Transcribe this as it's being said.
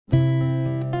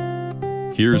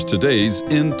Here's today's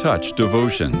In Touch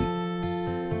devotion.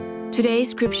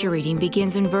 Today's scripture reading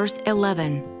begins in verse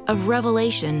 11 of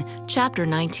Revelation chapter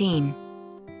 19.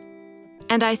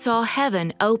 And I saw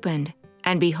heaven opened,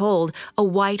 and behold, a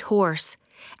white horse,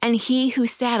 and he who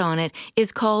sat on it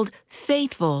is called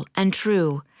Faithful and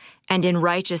True, and in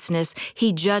righteousness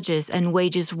he judges and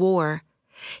wages war.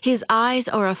 His eyes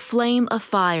are a flame of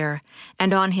fire,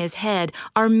 and on his head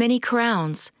are many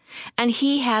crowns, and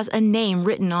he has a name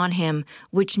written on him,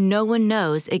 which no one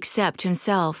knows except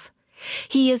himself.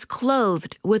 He is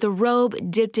clothed with a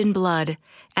robe dipped in blood,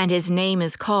 and his name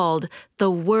is called the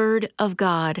Word of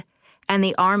God. And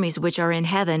the armies which are in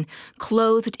heaven,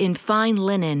 clothed in fine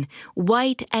linen,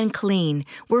 white and clean,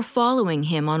 were following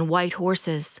him on white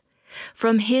horses.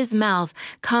 From his mouth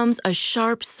comes a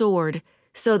sharp sword,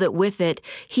 so that with it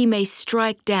he may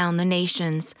strike down the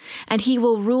nations, and he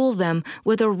will rule them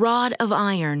with a rod of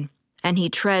iron. And he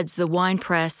treads the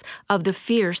winepress of the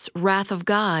fierce wrath of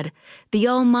God, the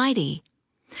Almighty.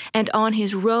 And on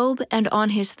his robe and on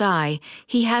his thigh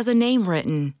he has a name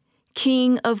written,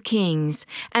 King of Kings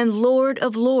and Lord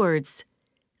of Lords.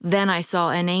 Then I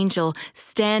saw an angel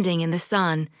standing in the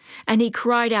sun, and he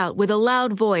cried out with a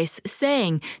loud voice,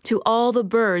 saying to all the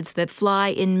birds that fly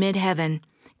in mid-heaven,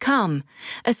 Come,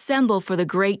 assemble for the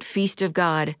great feast of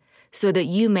God, so that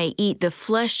you may eat the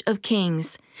flesh of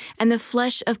kings, and the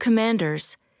flesh of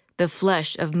commanders, the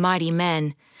flesh of mighty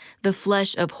men, the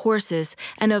flesh of horses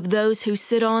and of those who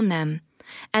sit on them,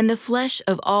 and the flesh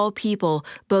of all people,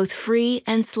 both free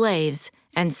and slaves,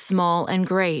 and small and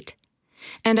great.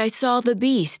 And I saw the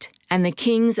beast, and the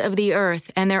kings of the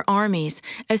earth and their armies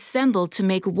assembled to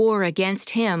make war against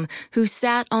him who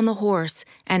sat on the horse,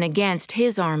 and against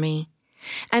his army.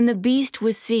 And the beast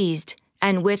was seized,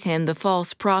 and with him the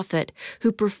false prophet,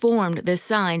 who performed the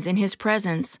signs in his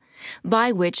presence,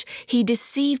 by which he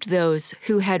deceived those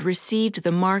who had received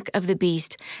the mark of the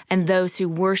beast, and those who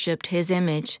worshipped his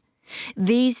image.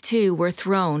 These two were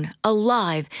thrown,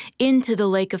 alive, into the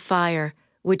lake of fire,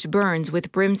 which burns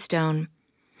with brimstone.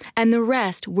 And the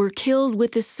rest were killed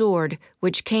with the sword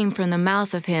which came from the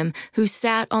mouth of him who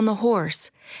sat on the horse,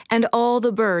 and all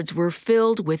the birds were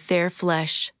filled with their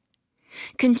flesh.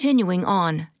 Continuing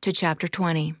on to chapter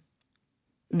 20.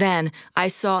 Then I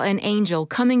saw an angel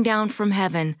coming down from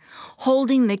heaven,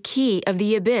 holding the key of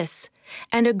the abyss,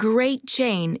 and a great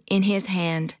chain in his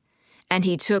hand. And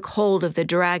he took hold of the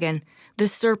dragon, the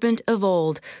serpent of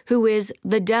old, who is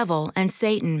the devil and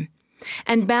Satan,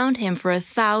 and bound him for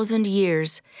 1,000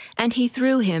 years. And he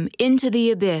threw him into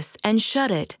the abyss and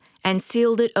shut it, and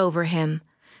sealed it over him,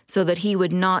 so that he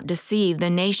would not deceive the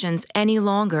nations any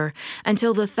longer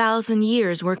until the 1,000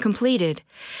 years were completed.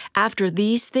 After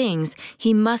these things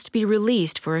he must be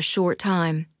released for a short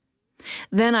time.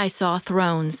 Then I saw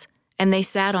thrones, and they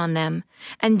sat on them,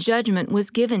 and judgment was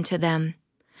given to them.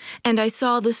 And I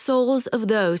saw the souls of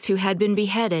those who had been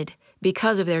beheaded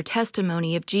because of their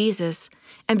testimony of Jesus,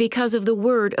 and because of the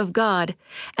word of God,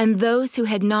 and those who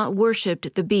had not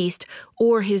worshipped the beast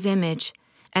or his image,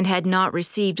 and had not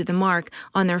received the mark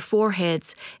on their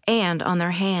foreheads and on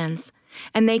their hands.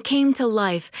 And they came to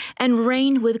life and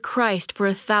reigned with Christ for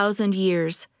 1,000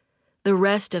 years. The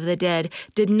rest of the dead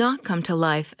did not come to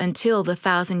life until the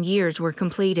 1,000 years were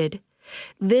completed.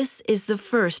 This is the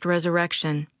first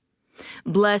resurrection.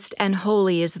 Blessed and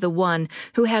holy is the one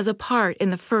who has a part in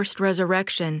the first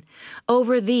resurrection.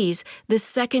 Over these the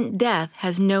second death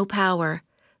has no power,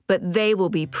 but they will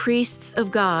be priests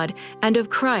of God and of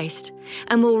Christ,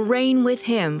 and will reign with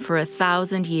him for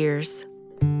 1,000 years.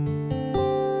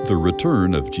 The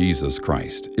return of Jesus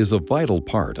Christ is a vital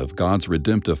part of God's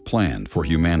redemptive plan for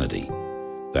humanity.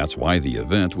 That's why the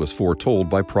event was foretold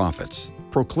by prophets,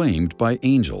 proclaimed by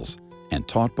angels, and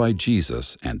taught by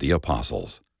Jesus and the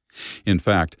apostles. In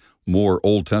fact, more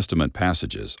Old Testament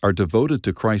passages are devoted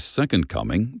to Christ's second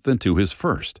coming than to his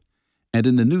first. And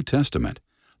in the New Testament,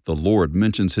 the Lord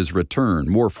mentions his return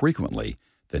more frequently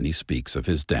than he speaks of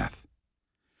his death.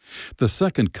 The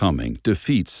second coming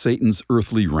defeats Satan's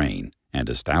earthly reign and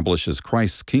establishes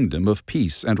Christ's kingdom of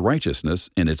peace and righteousness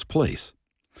in its place.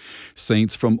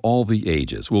 Saints from all the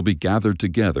ages will be gathered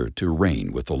together to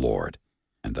reign with the Lord,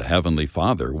 and the Heavenly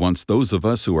Father wants those of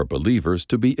us who are believers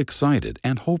to be excited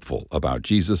and hopeful about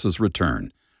Jesus'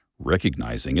 return,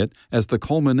 recognizing it as the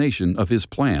culmination of his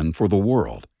plan for the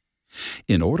world.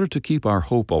 In order to keep our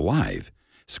hope alive,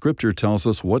 Scripture tells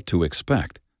us what to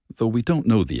expect, though we don't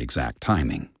know the exact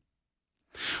timing.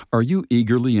 Are you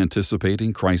eagerly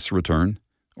anticipating Christ's return,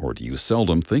 or do you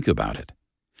seldom think about it?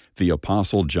 The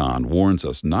Apostle John warns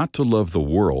us not to love the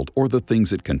world or the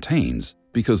things it contains,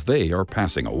 because they are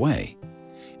passing away.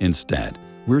 Instead,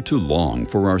 we're to long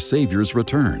for our Savior's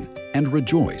return and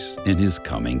rejoice in His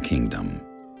coming kingdom.